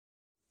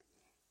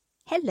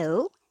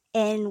Hello,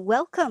 and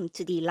welcome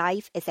to the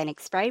Life as an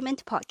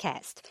Experiment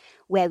podcast,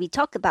 where we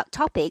talk about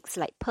topics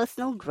like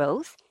personal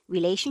growth,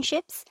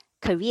 relationships,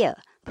 career,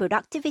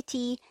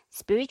 productivity,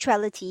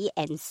 spirituality,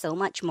 and so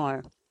much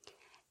more.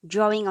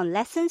 Drawing on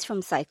lessons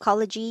from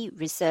psychology,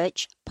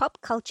 research, pop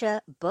culture,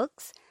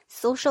 books,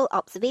 social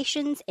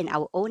observations, and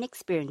our own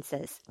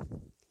experiences.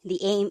 The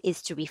aim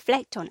is to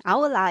reflect on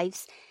our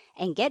lives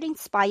and get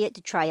inspired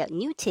to try out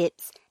new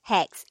tips,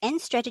 hacks, and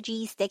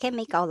strategies that can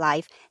make our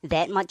life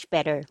that much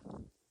better.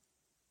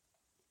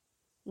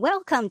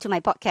 Welcome to my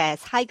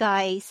podcast. Hi,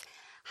 guys.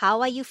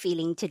 How are you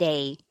feeling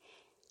today?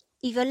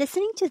 If you're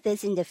listening to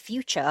this in the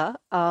future,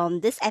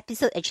 this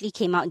episode actually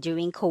came out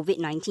during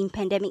COVID-19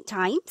 pandemic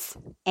times,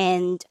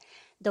 and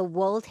the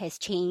world has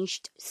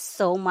changed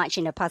so much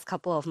in the past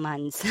couple of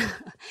months.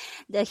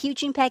 The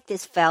huge impact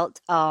is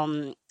felt,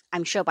 I'm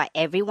sure, by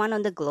everyone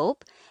on the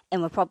globe,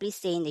 and will probably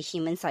stay in the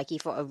human psyche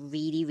for a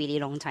really, really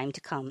long time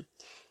to come.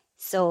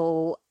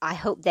 So I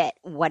hope that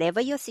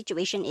whatever your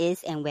situation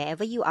is and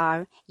wherever you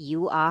are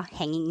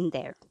hanging in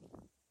there.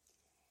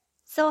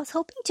 So I was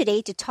hoping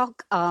today to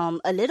talk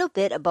a little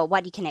bit about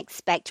what you can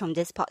expect from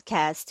this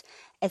podcast,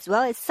 as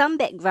well as some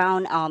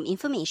background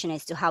information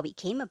as to how it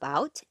came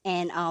about,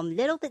 and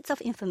little bits of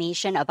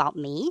information about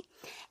me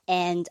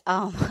and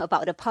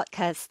about the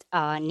podcast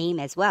name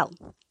as well.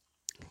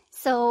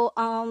 So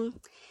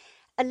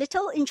a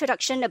little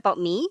introduction about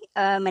me.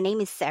 My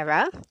name is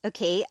Sarah.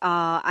 Okay,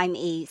 I'm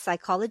a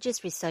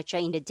psychologist researcher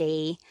in the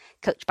day,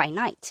 coach by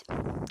night.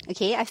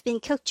 Okay, I've been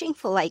coaching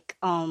for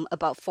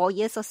about 4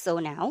 years or so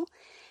now,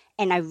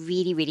 and I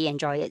really, really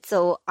enjoy it.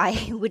 So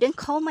I wouldn't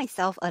call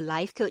myself a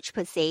life coach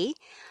per se.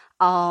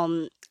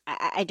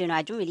 I don't know,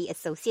 I don't really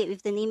associate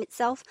with the name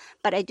itself,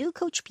 but I do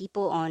coach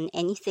people on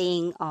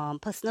anything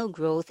personal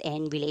growth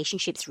and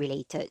relationships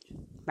related,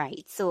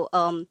 right? So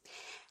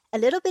a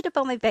little bit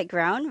about my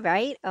background,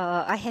 right?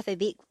 I have a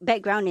big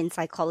background in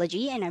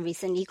psychology, and I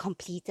recently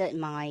completed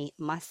my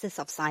Masters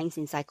of Science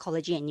in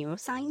Psychology and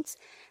Neuroscience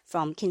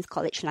from King's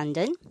College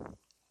London.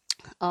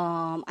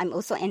 I'm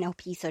also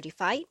NLP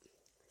certified,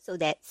 so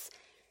that's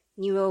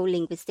Neuro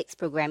Linguistics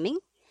Programming.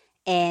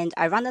 And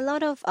I run a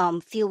lot of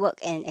fieldwork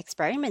and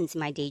experiments in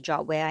my day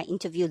job where I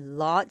interview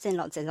lots and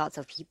lots and lots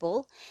of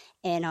people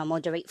and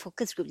moderate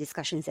focus group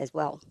discussions as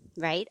well,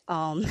 right?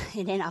 And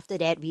then after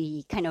that,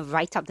 we kind of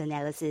write up the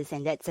analysis,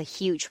 and that's a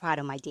huge part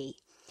of my day.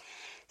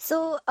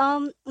 So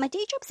my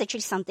day job is actually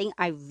something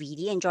I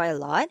really enjoy a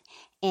lot,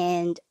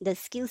 and the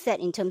skill set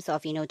in terms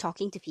of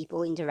talking to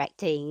people,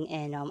 interacting,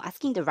 and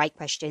asking the right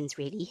questions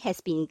really has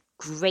been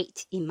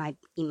great in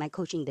my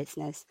coaching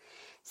business.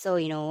 So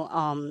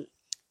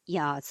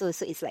so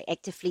it's like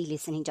actively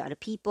listening to other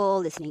people,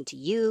 listening to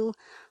you,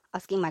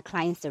 asking my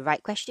clients the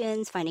right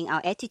questions, finding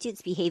out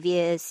attitudes,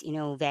 behaviors,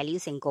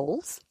 values and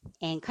goals,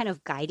 and kind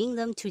of guiding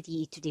them to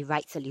the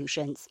right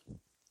solutions.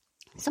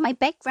 So my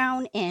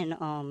background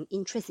and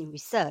interest in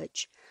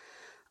research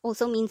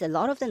also means a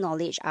lot of the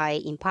knowledge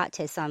I impart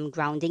has some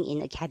grounding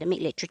in academic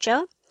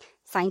literature,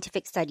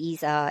 scientific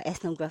studies,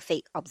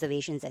 ethnographic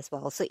observations as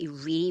well. So it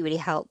really, really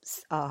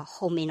helps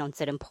home in on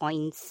certain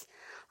points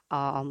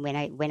when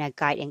I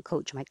guide and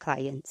coach my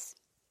clients.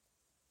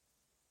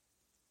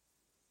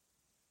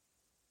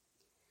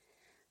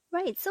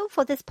 Right, so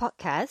for this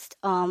podcast,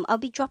 I'll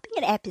be dropping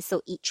an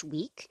episode each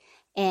week,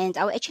 and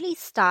I'll actually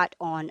start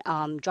on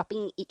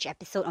dropping each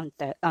episode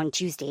on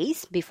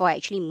Tuesdays before I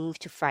actually move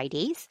to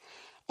Fridays.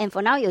 And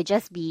for now, it'll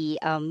just be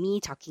me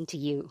talking to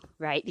you,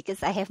 right?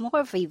 Because I have more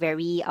of a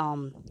very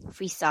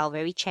freestyle,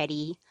 very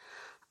chatty,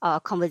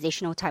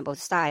 conversational type of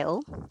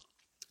style.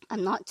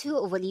 I'm not too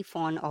overly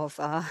fond of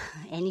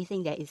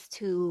anything that is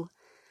too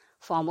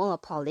formal or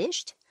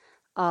polished.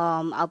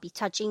 I'll be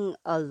touching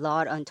a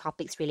lot on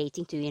topics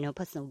relating to,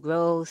 personal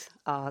growth,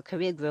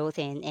 career growth,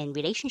 and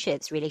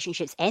relationships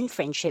and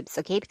friendships,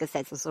 okay, because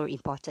that's also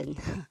important.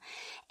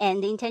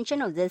 And the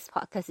intention of this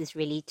podcast is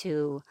really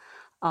to,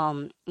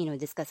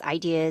 discuss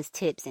ideas,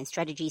 tips, and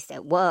strategies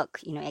that work,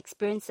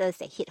 experiences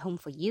that hit home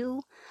for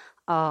you,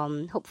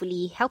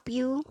 hopefully help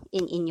you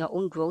in your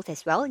own growth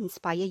as well,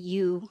 inspire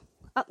you,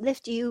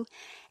 uplift you,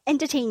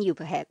 entertain you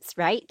perhaps,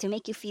 right? To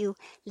make you feel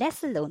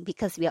less alone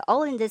because we are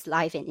all in this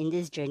life and in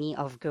this journey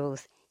of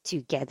growth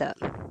together.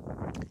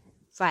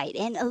 Right.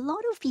 And a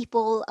lot of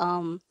people,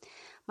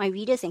 my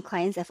readers and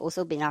clients have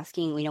also been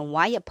asking,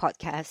 why a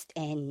podcast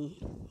and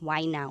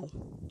why now,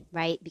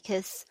 right?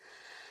 Because,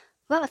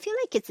 well, I feel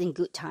like it's in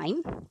good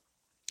time.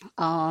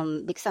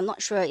 Because I'm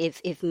not sure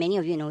if many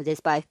of you know this,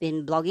 but I've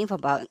been blogging for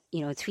about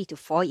 3 to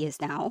 4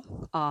 years now.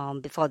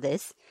 Before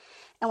this,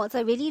 and what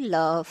I really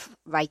love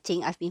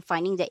writing, I've been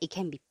finding that it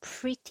can be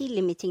pretty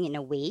limiting in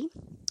a way,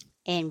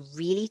 and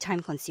really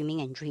time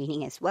consuming and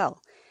draining as well.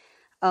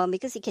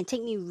 Because it can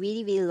take me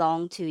really, really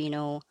long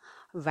to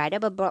write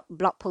up a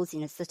blog post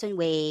in a certain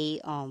way,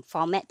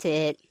 format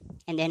it,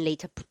 and then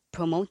later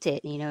promote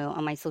it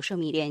on my social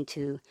media and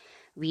to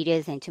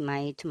readers and to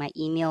my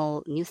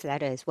email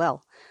newsletter as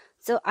well.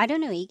 So I don't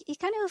know, it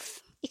kind of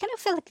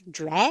felt like a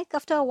drag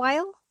after a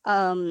while.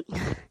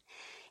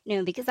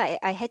 because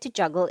I had to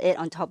juggle it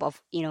on top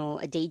of,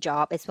 a day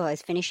job as well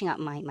as finishing up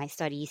my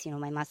studies,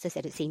 my master's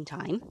at the same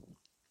time,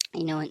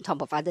 on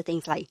top of other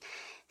things like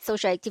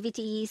social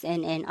activities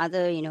and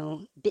other,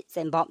 bits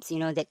and bobs,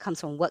 that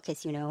comes from work,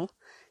 as you know.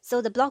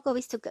 So the blog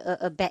always took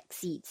a back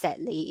seat,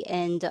 sadly.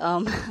 And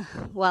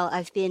well,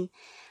 I've been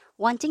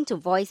wanting to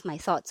voice my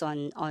thoughts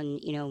on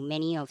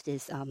many of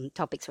these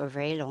topics for a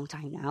very long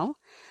time now,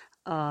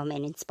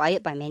 and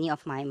inspired by many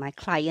of my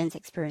clients'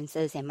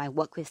 experiences and my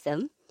work with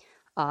them.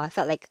 I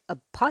felt like a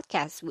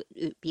podcast would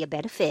be a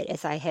better fit,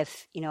 as I have,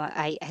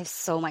 I have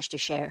so much to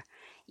share.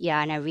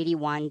 Yeah, and I really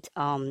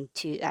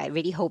I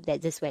really hope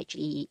that this will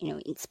actually,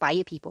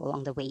 inspire people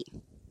along the way.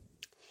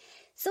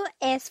 So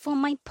as for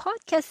my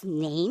podcast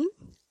name,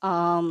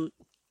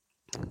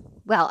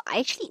 well,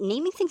 actually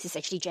naming things is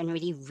actually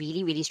generally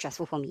really, really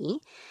stressful for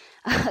me.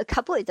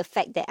 Coupled with the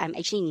fact that I'm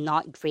actually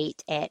not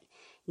great at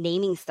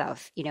naming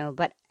stuff,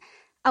 but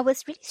I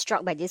was really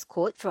struck by this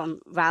quote from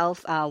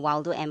Ralph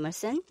Waldo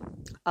Emerson.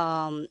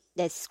 There's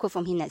this quote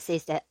from him that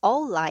says that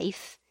all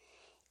life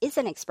is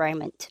an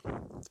experiment,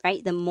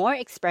 right? The more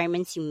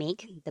experiments you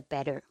make, the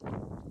better.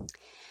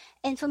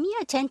 And for me,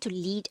 I tend to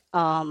lead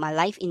my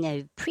life in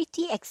a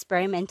pretty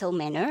experimental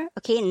manner.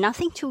 Okay,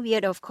 nothing too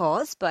weird, of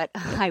course, but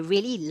I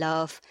really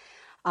love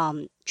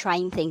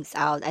trying things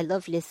out. I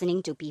love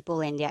listening to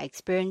people and their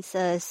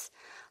experiences.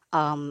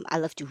 I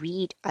love to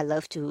read. I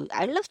love to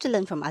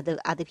learn from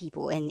other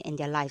people and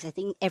their lives. I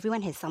think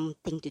everyone has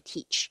something to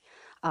teach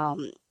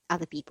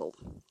other people,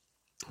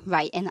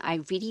 right? And I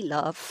really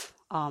love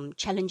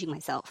challenging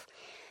myself,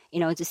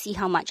 to see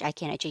how much I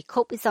can actually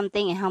cope with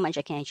something and how much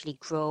I can actually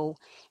grow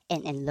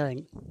and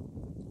learn,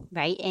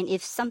 right? And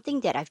if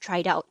something that I've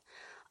tried out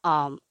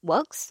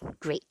works,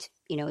 great.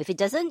 If it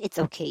doesn't, it's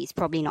okay. It's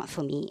probably not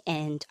for me.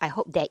 And I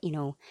hope that,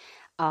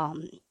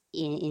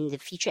 in the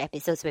future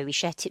episodes where we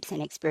share tips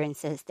and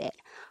experiences that,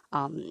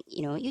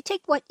 you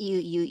take what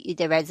you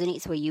that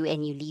resonates for you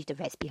and you leave the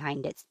rest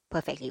behind. That's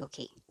perfectly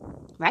okay,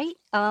 right?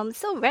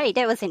 Right,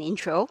 that was an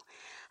intro.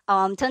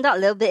 Turned out a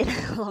little bit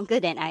longer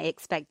than I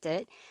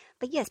expected.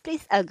 But yes,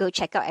 please go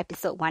check out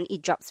episode 1.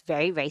 It drops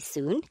very, very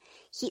soon.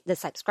 Hit the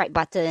subscribe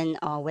button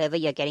or wherever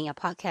you're getting your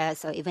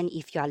podcast, or even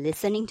if you are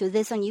listening to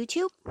this on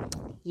YouTube.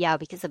 Yeah,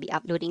 because I'll be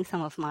uploading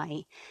some of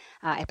my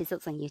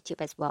episodes on YouTube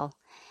as well.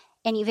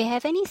 And if you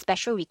have any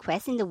special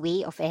requests in the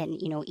way of an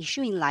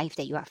issue in life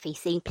that you are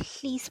facing,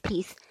 please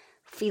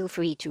feel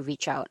free to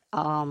reach out.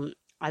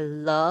 I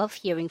love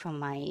hearing from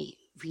my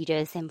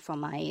readers and from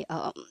my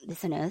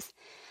listeners.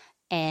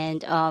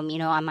 And,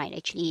 I might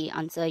actually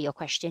answer your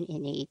question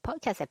in a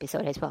podcast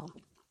episode as well.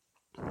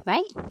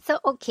 Right? So,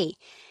 okay.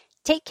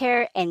 Take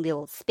care and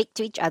we'll speak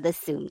to each other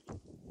soon.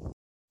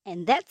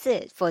 And that's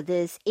it for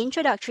this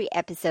introductory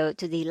episode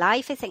to the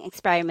Life as an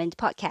Experiment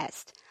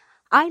podcast.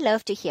 I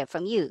love to hear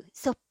from you,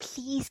 so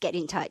please get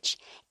in touch.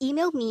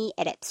 Email me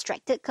at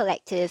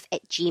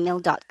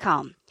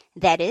abstractedcollective@gmail.com.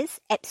 That is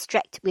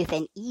abstract with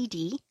an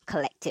ED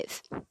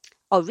collective.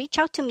 Or reach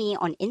out to me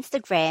on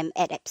Instagram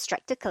at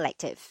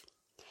abstractedcollective.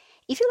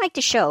 If you like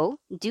the show,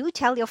 do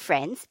tell your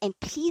friends and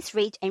please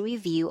rate and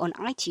review on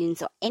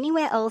iTunes or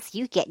anywhere else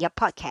you get your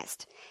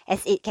podcast,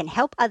 as it can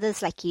help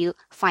others like you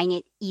find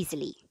it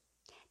easily.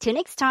 Till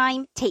next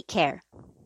time, take care.